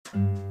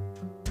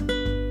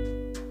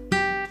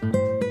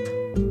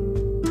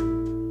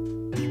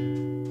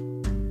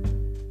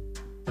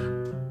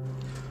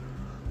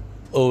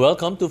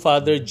Welcome to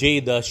Father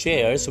Jada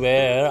Shares,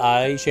 where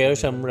I share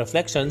some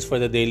reflections for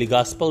the daily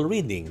gospel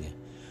reading.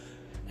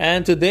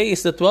 And today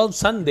is the 12th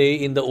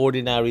Sunday in the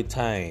Ordinary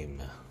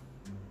Time.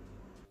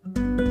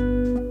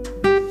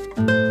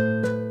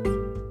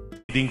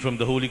 Reading from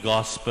the Holy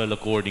Gospel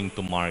according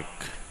to Mark.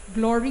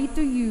 Glory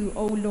to you,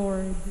 O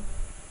Lord.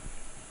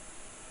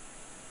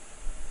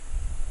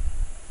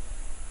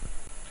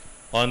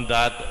 On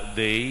that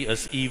day,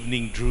 as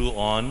evening drew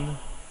on,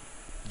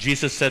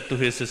 Jesus said to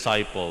his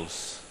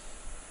disciples,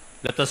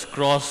 "Let us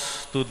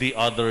cross to the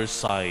other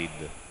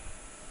side."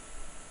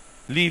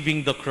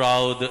 Leaving the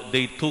crowd,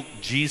 they took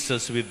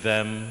Jesus with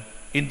them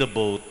in the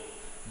boat,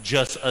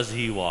 just as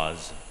he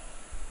was,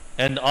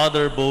 and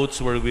other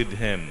boats were with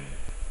him.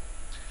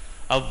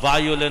 A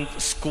violent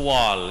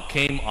squall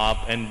came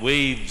up, and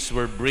waves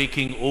were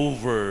breaking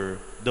over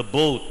the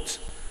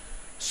boat,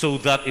 so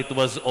that it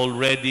was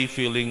already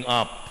filling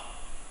up.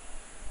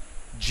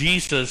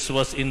 Jesus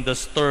was in the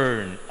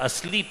stern,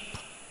 asleep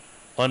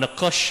on a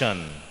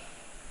cushion.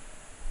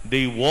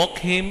 They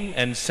woke him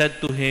and said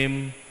to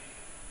him,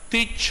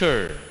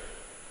 "Teacher,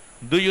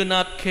 do you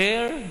not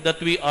care that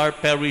we are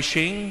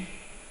perishing?"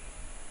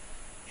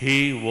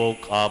 He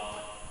woke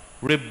up,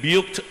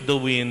 rebuked the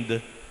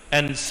wind,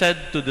 and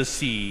said to the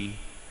sea,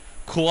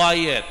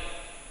 "Quiet,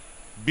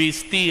 be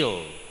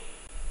still."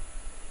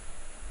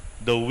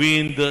 The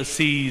wind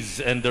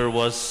ceased, and there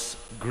was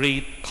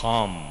great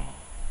calm.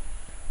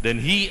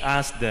 Then he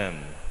asked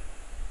them,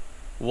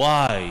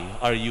 "Why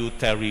are you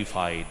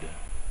terrified?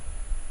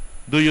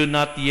 Do you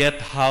not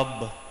yet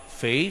have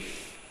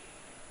faith?"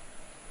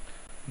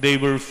 They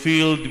were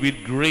filled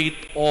with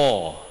great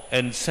awe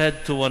and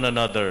said to one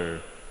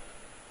another,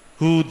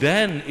 "Who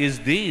then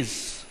is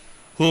this,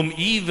 whom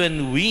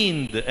even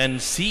wind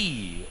and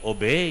sea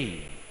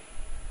obey?"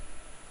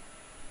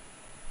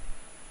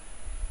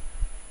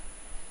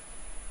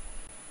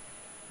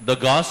 The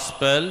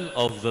Gospel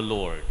of the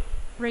Lord.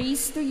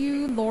 Praise to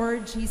you,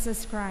 Lord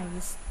Jesus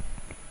Christ.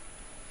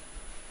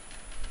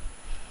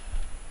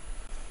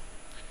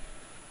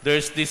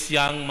 There's this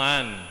young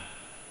man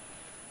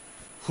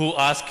who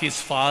asked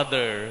his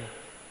father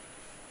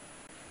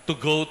to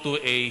go to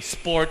a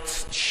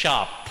sports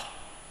shop.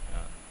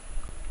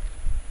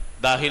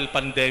 Dahil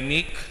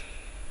pandemic,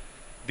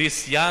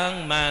 this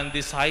young man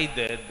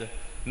decided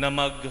na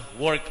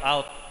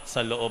mag-workout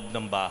sa loob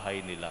ng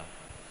bahay nila.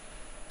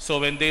 So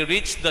when they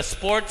reached the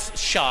sports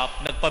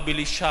shop,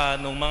 nagpabili siya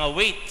ng mga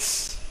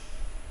weights.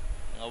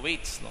 Mga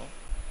weights, no?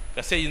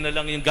 Kasi yun na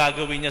lang yung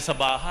gagawin niya sa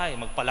bahay,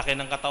 magpalaki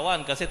ng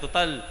katawan. Kasi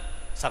total,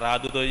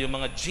 sarado daw yung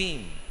mga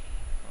gym.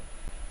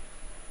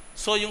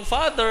 So yung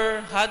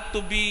father had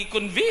to be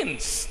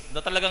convinced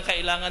na talagang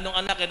kailangan ng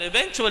anak. And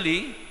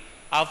eventually,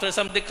 after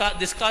some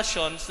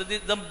discussions,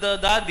 the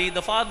daddy,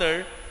 the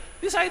father,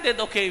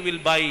 decided, okay, we'll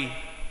buy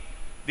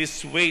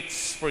these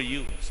weights for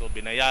you. So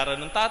binayaran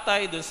ng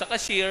tatay dun sa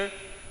cashier,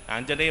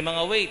 andyan na yung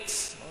mga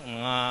weights.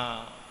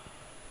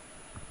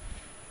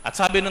 At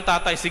sabi ng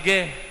tatay,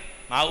 sige,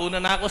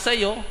 mauna na ako sa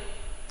iyo.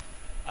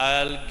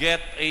 I'll get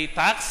a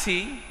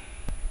taxi.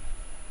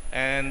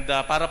 And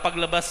para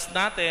paglabas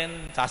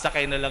natin,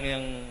 sasakay na lang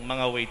yung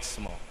mga weights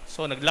mo.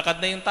 So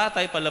naglakad na yung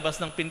tatay palabas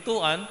ng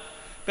pintuan.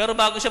 Pero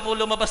bago siya po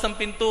lumabas ng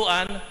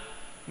pintuan,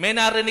 may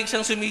narinig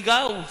siyang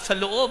sumigaw sa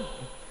loob.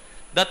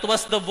 That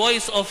was the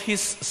voice of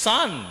his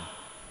son.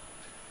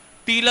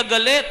 Tila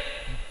galit.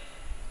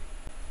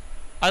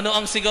 Ano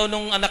ang sigaw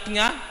ng anak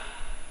niya?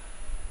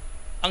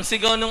 Ang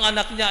sigaw ng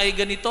anak niya ay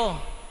ganito,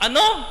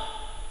 "Ano?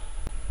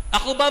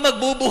 Ako ba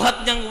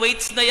magbubuhat niyang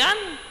weights na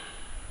yan?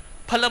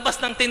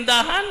 Palabas ng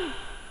tindahan?"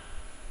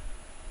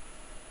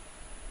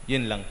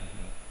 Yun lang.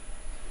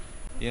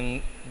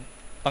 Yung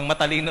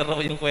pangmatalino raw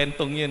yung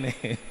kwentong yun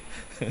eh.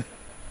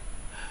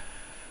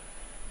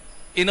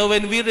 You know,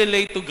 when we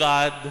relate to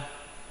God,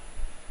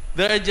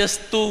 there are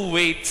just two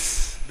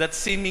weights that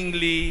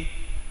seemingly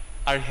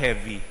are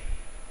heavy.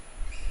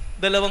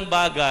 Dalawang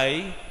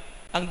bagay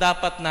ang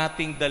dapat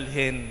nating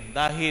dalhin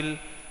dahil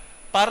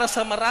para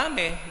sa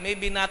marami,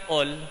 maybe not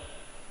all,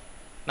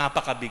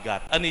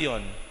 napakabigat. Ano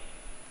yon?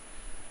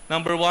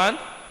 Number one,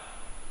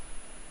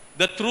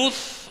 the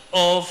truth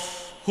of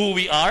who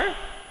we are.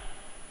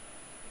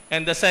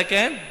 And the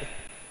second,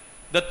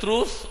 the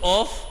truth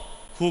of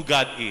who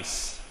God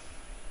is.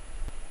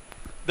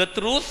 The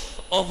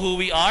truth of who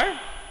we are,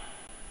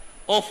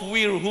 of who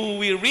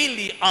we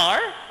really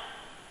are,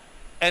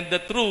 and the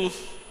truth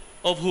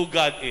of who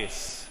God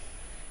is.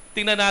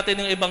 Tingnan natin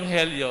yung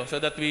Ebanghelyo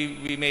so that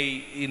we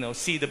may,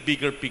 see the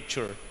bigger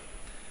picture.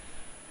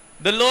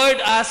 The Lord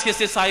asked His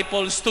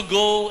disciples to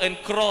go and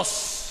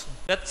cross.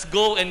 Let's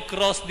go and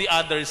cross the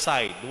other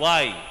side.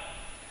 Why?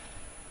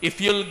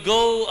 If you'll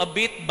go a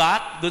bit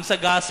back dun sa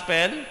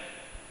Gospel,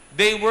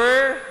 they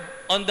were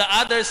on the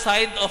other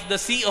side of the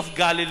Sea of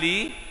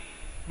Galilee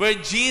where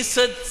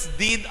Jesus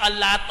did a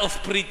lot of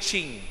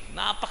preaching.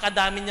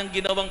 Napakadami niyang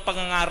ginawang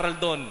pangangaral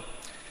doon.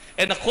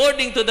 And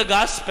according to the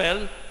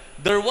Gospel,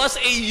 there was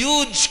a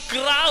huge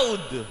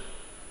crowd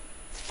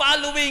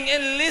following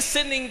and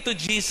listening to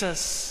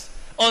Jesus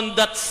on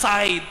that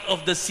side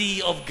of the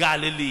Sea of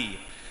Galilee.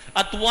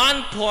 At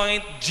one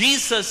point,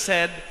 Jesus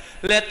said,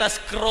 let us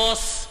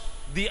cross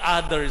the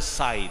other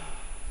side.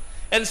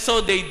 And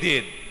so they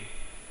did.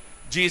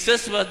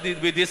 Jesus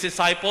with his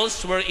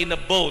disciples were in a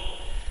boat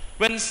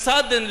when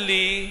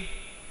suddenly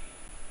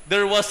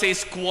there was a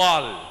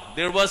squall.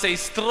 There was a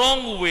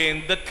strong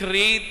wind that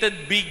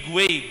created big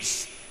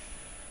waves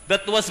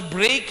that was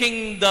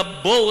breaking the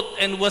boat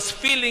and was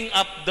filling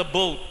up the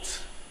boat.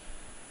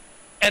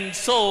 And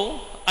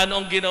so,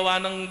 anong ginawa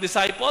ng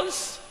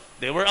disciples?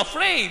 They were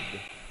afraid.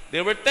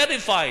 They were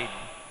terrified.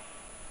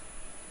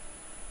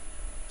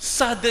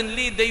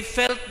 Suddenly, they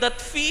felt that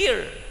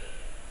fear.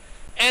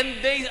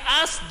 And they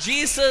asked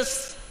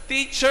Jesus,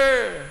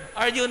 Teacher,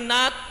 do you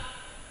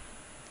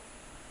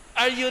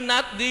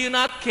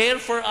not care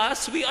for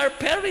us? We are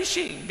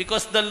perishing.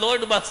 Because the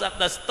Lord was at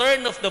the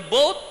stern of the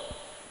boat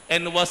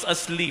and was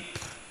asleep.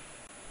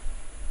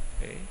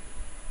 Okay.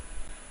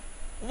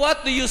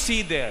 What do you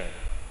see there?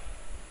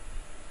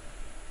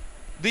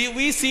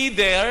 We see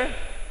there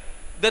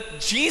that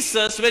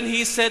Jesus, when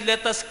he said,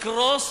 let us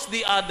cross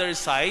the other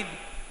side,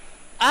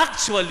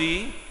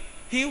 actually,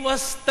 he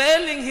was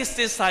telling his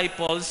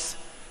disciples,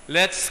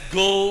 let's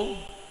go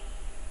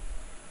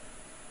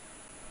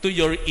to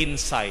your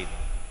inside.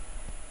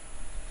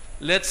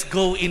 Let's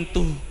go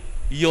into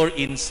your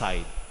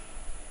inside.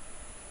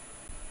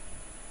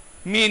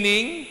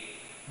 Meaning,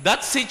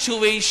 that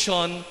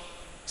situation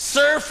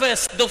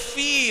surfaced the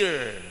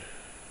fear,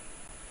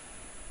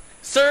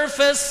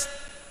 surfaced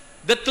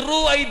the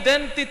true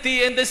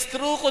identity and the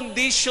true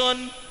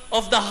condition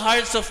of the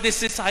hearts of these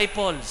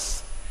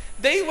disciples.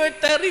 They were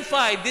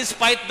terrified.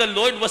 Despite the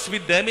Lord was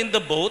with them in the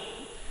boat,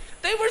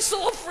 they were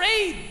so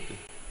afraid.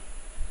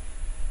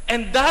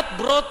 And that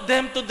brought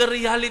them to the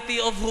reality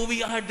of who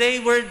we are. They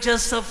were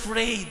just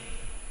afraid.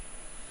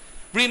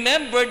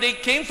 Remember, they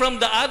came from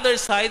the other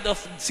side of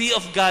Sea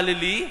of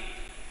Galilee,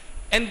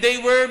 and they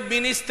were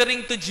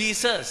ministering to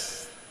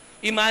Jesus.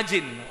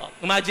 Imagine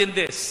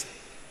this.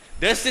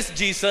 There's this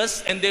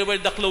Jesus, and they were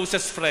the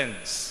closest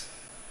friends.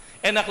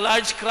 And a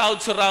large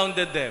crowd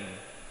surrounded them.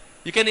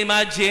 You can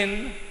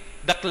imagine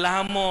the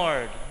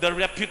clamor, the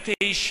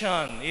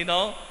reputation,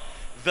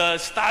 the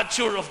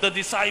stature of the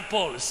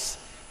disciples.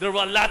 There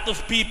were a lot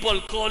of people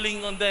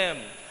calling on them,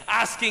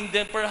 asking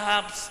them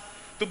perhaps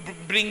to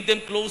bring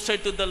them closer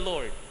to the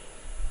Lord.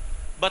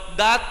 But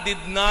that did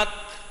not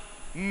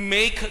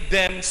make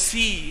them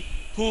see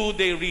who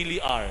they really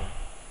are.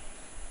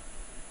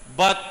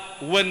 But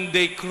when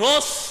they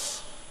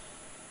crossed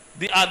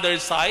the other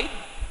side,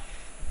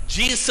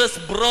 Jesus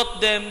brought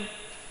them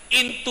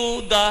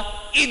into the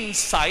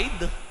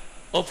inside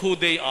of who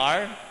they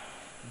are.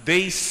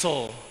 They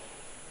saw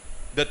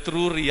the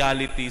true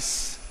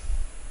realities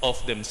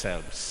of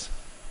themselves.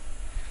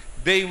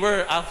 They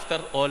were,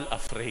 after all,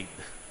 afraid.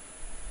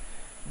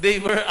 They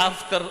were,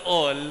 after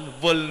all,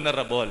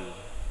 vulnerable.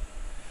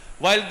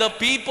 While the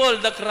people,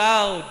 the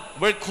crowd,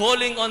 were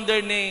calling on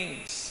their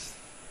names.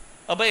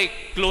 Abay,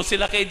 close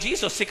sila kay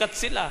Jesus, sikat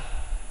sila.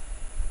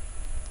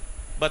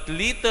 But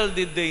little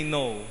did they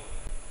know,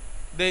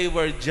 they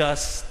were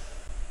just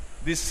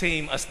the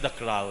same as the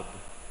crowd,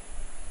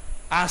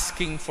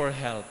 asking for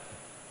help,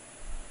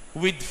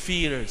 with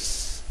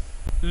fears,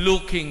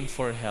 looking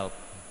for help.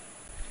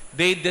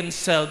 They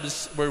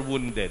themselves were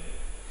wounded.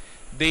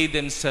 They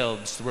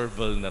themselves were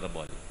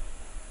vulnerable.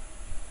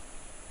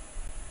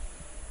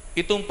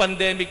 Itong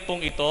pandemic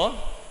pong ito,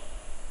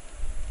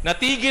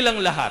 natigil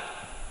ang lahat.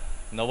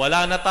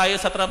 Nawala na tayo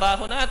sa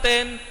trabaho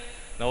natin,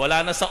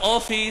 nawala na sa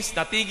office,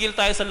 natigil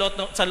tayo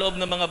sa loob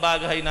ng mga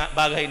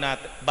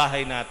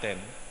bahay natin.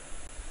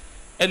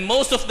 And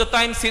most of the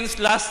time since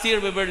last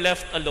year, we were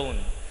left alone.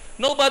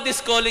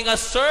 Nobody's calling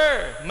us,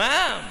 sir,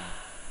 ma'am.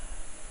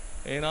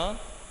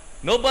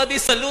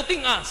 Nobody's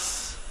saluting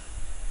us.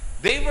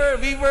 We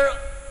were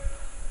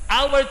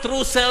our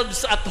true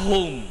selves at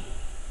home.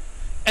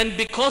 And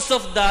because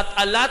of that,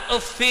 a lot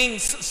of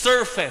things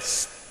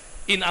surfaced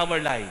in our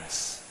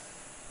lives.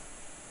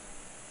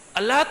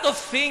 A lot of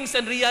things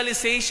and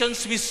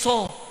realizations we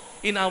saw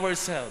in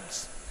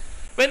ourselves.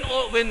 When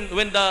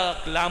the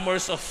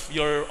clamors of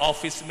your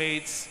office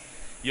mates,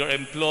 your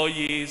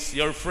employees,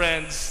 your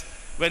friends,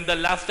 when the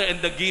laughter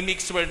and the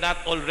gimmicks were not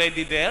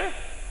already there,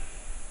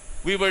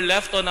 we were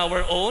left on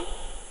our own,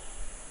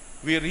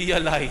 we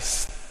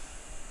realized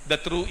the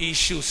true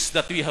issues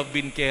that we have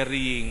been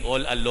carrying all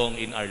along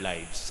in our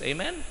lives.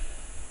 Amen?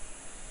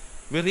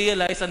 We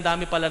realized ang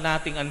dami pala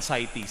nating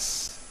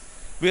anxieties.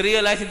 We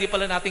realized hindi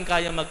pala natin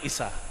kaya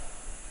mag-isa.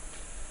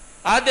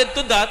 Added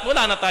to that,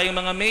 wala na tayong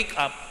mga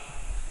makeup.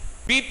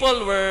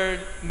 People were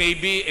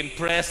maybe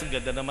impressed, ang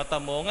ganda na mata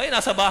mo. Ngayon,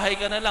 nasa bahay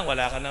ka na lang,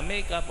 wala ka na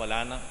makeup,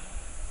 wala na,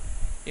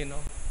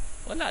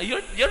 wala.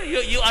 You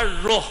are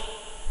raw.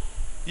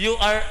 You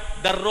are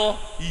the raw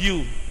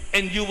you.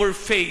 And you were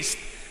faced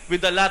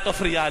with a lot of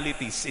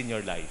realities in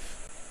your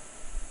life.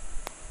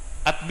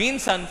 At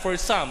minsan, for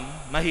some,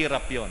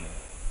 mahirap yon.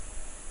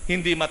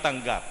 Hindi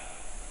matanggap.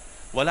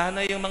 Wala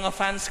na yung mga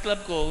fans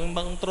club ko, yung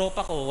mga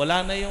tropa ko,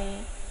 wala na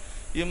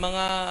yung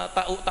mga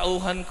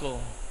tauhan ko.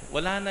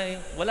 Wala na,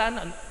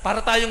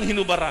 para tayong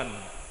hinubaran.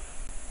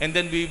 And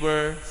then we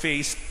were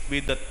faced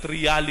with the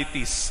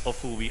realities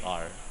of who we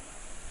are.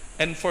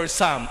 And for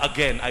some,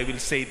 again, I will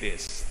say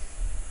this,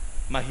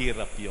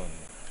 mahirap yon.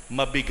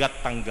 Mabigat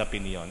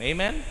tanggapin yon.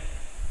 Amen?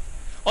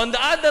 On the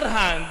other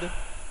hand,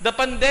 the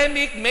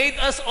pandemic made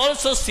us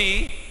also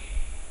see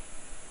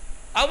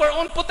our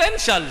own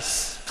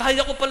potentials.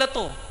 Kaya ko pala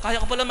to. Kaya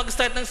ko pala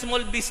mag-start ng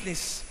small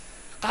business.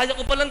 Kaya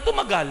ko palang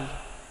tumagal.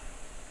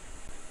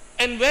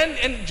 And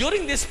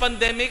during this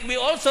pandemic, we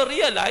also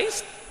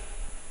realized,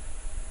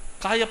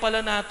 kaya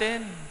pala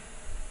natin.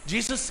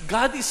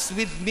 God is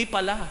with me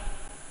pala.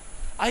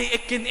 I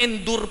can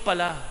endure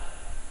pala.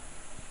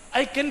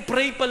 I can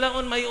pray pala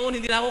on my own.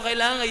 Hindi na ako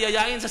kailangan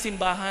yayain sa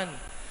simbahan.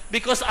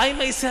 Because I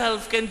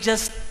myself can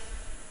just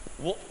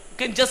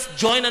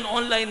join an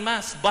online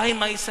mass by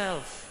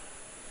myself.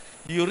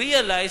 You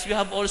realize we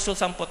have also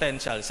some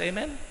potentials.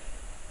 Amen?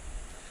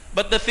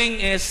 But the thing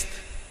is,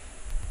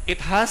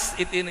 it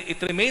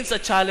remains a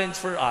challenge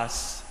for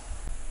us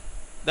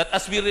that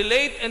as we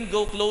relate and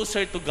go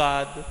closer to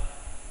God,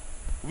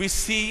 we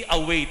see a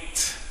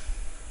weight,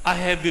 a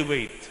heavy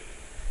weight,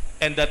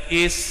 and that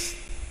is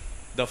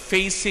the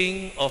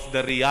facing of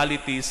the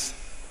realities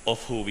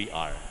of who we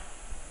are.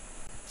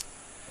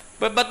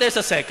 But there's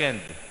a second.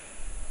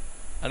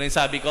 Ano yung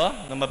sabi ko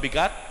na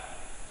mabigat?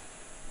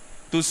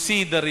 To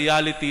see the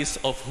realities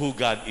of who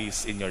God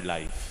is in your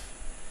life.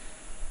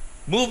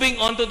 Moving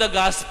on to the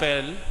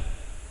gospel,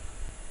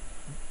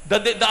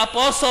 the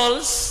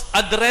apostles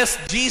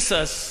addressed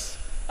Jesus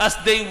as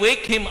they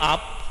wake him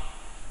up.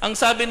 Ang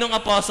sabi ng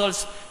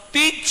apostles,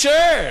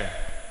 Teacher!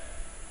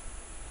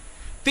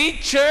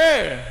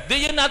 Teacher! Do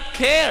you not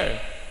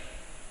care?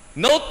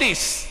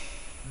 Notice,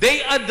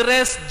 they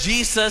addressed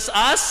Jesus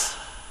as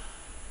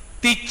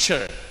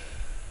teacher.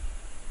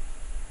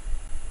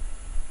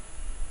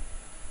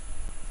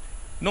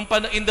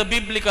 In the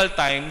biblical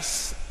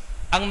times,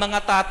 ang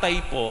mga tatay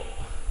po,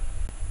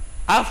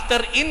 after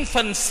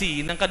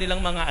infancy ng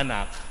kanilang mga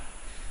anak,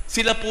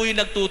 sila po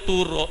yung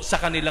nagtuturo sa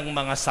kanilang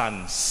mga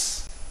sons.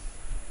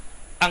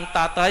 Ang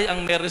tatay ang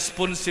may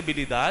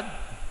responsibilidad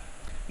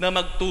na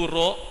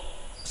magturo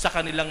sa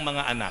kanilang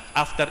mga anak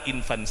after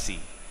infancy.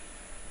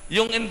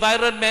 Yung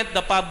environment,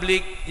 the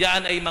public,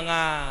 yan ay mga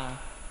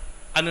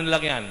ano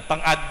lang yan,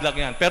 pang-add lang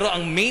yan. Pero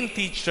ang main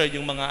teacher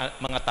yung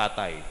mga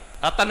tatay.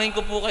 At tanongin ko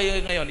po kayo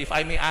ngayon, if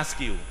I may ask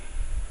you,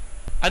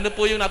 ano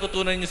po yung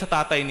natutunan niyo sa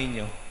tatay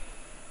ninyo?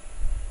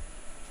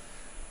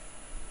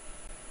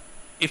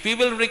 If we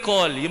will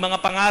recall, yung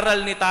mga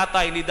pangaral ni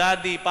tatay, ni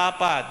daddy,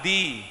 papa,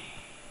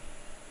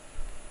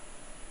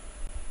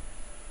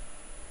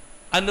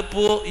 ano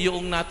po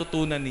yung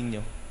natutunan ninyo?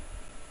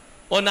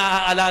 O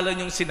naaalala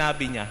niyong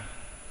sinabi niya?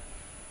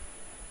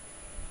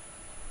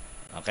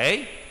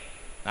 Okay?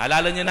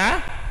 Naalala niyo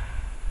na?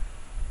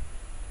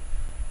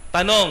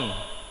 Tanong,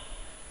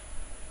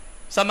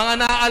 sa mga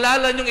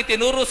naaalala niyong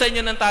itinuro sa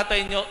inyo ng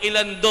tatay niyo,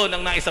 ilan doon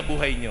ang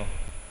naisabuhay niyo?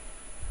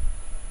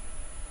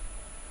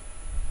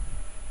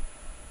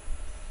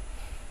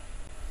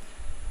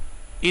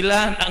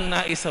 Ilan ang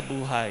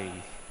naisabuhay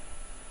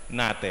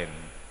natin?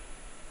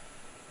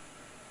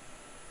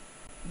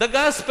 The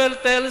gospel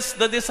tells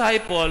the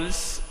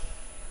disciples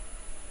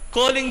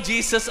calling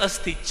Jesus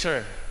as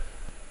teacher.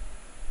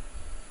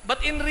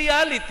 But in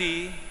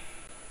reality,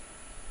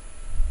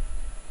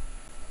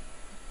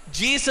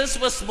 Jesus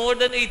was more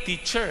than a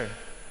teacher.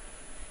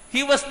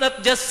 He was not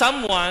just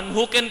someone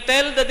who can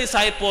tell the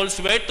disciples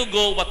where to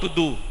go, what to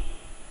do.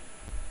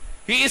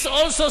 He is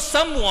also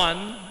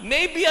someone,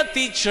 maybe a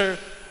teacher,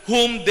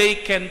 whom they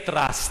can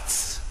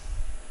trust.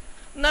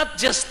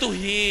 Not just to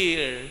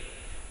hear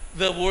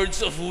the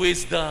words of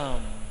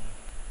wisdom,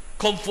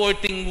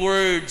 comforting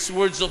words,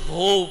 words of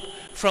hope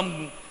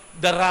from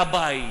the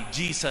Rabbi,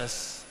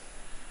 Jesus,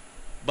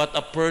 but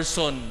a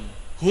person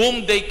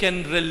whom they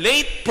can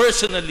relate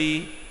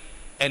personally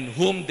and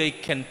whom they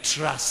can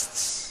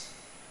trust.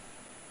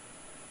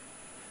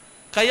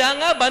 Kaya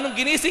nga ba, nung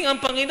ginising ang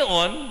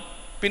Panginoon,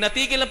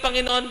 pinatigil ang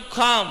Panginoon,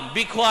 come,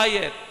 be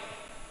quiet.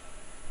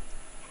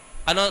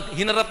 Ano,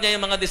 hinarap niya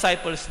yung mga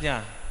disciples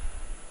niya.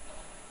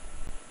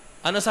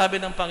 Ano sabi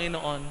ng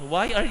Panginoon?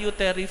 Why are you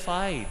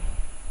terrified?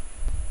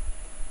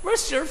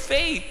 Where's your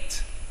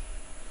faith?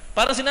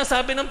 Parang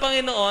sinasabi ng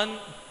Panginoon,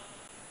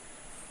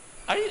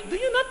 do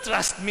you not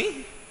trust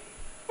me?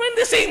 We're in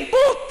the same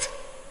boat.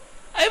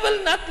 I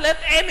will not let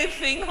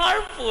anything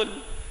harmful.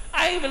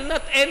 I will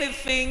not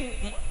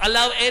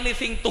allow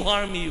anything to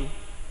harm you.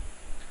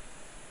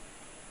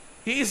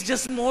 He is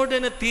just more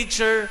than a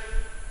teacher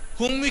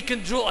whom we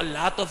can draw a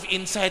lot of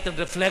insight and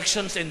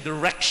reflections and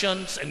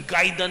directions and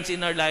guidance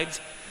in our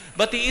lives.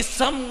 But He is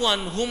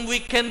someone whom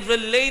we can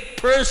relate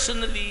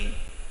personally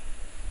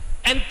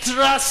and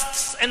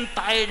trusts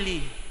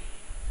entirely.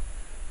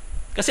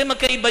 Kasi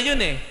magkaiba yun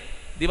eh.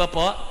 Di ba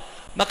po?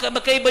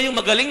 Magkaiba yung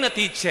magaling na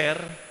teacher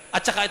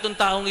at saka itong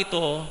taong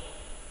ito,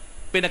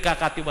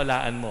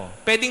 pinagkakatiwalaan mo.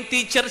 Pwedeng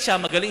teacher siya,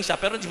 magaling siya,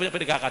 pero hindi siya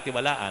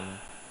pinagkakatiwalaan.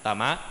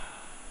 Tama?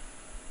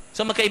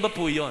 So magkaiba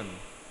po yun.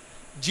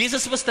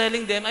 Jesus was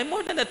telling them, I'm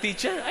more than a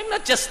teacher. I'm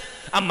not just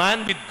a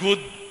man with good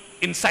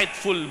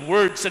insightful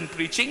words and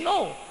preaching.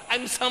 No,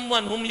 I'm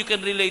someone whom you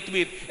can relate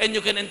with and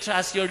you can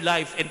entrust your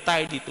life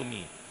entirely to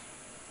me.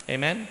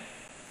 Amen?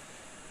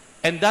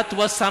 And that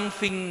was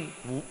something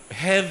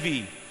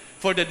heavy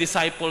for the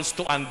disciples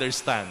to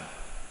understand.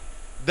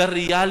 The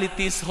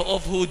realities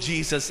of who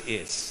Jesus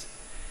is.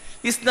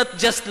 It's not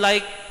just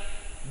like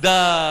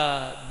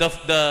the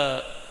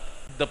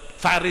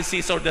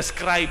Pharisees or the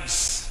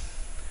scribes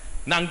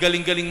na ang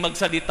galing-galing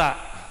magsalita.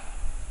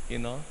 You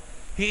know?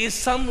 He is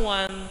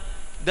someone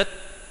that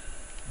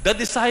the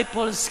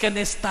disciples can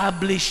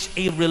establish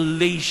a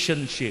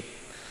relationship,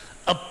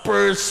 a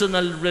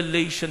personal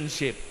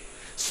relationship.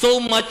 So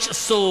much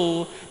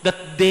so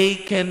that they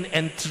can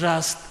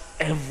entrust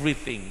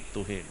everything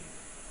to Him.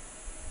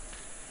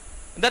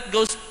 That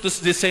goes to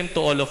the same to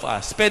all of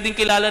us. Pwedeng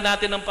kilala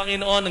natin ang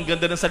Panginoon, ang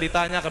ganda ng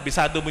salita niya,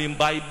 kabisado mo yung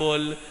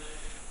Bible,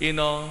 you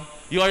know.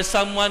 You are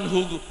someone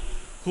who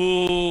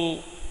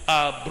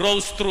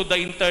browse through the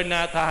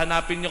internet,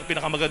 hahanapin niyo ang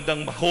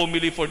pinakamagandang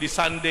homily for this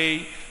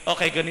Sunday.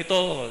 Okay,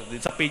 ganito,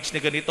 sa page na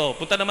ganito.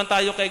 Punta naman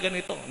tayo kay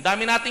ganito. Ang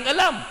dami nating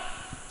alam.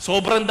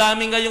 Sobrang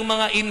dami ngayong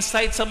mga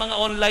insights sa mga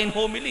online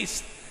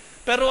homilies.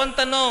 Pero ang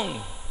tanong,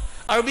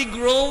 are we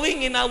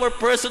growing in our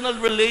personal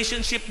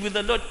relationship with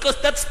the Lord? Because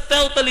that's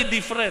totally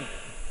different.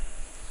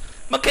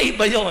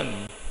 Magkaiba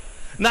yon.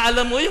 Na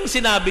alam mo yung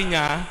sinabi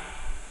niya,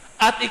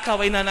 at ikaw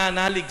ay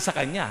nananalig sa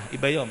Kanya.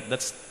 Iba yun.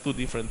 That's two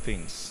different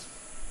things.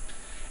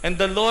 And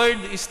the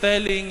Lord is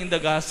telling in the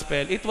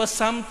gospel, it was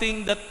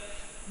something that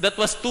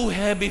was too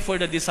heavy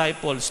for the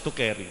disciples to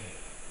carry.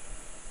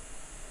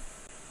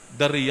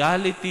 The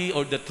reality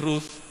or the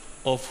truth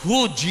of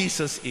who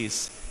Jesus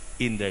is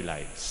in their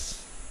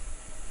lives.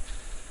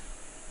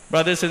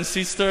 Brothers and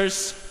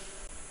sisters,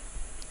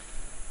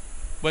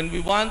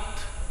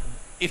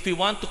 if we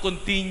want to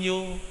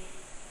continue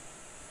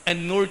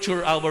and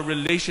nurture our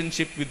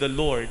relationship with the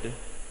Lord,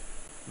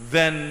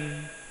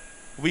 then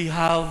we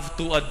have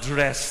to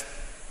address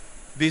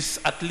these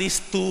at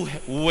least two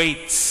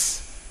weights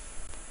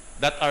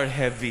that are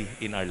heavy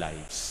in our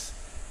lives.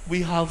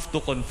 We have to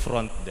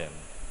confront them.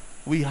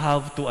 We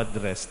have to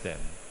address them.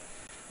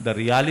 The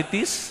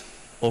realities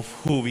of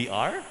who we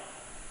are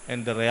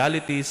and the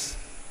realities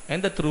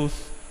and the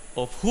truth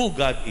of who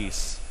God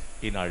is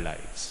in our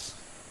lives.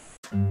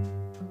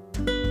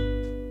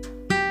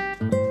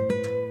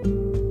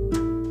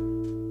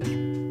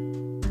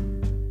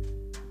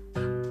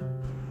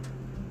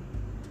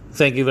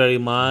 Thank you very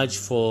much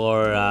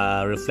for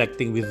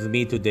reflecting with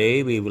me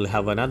today. We will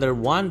have another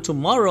one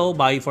tomorrow.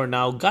 Bye for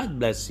now. God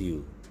bless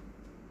you.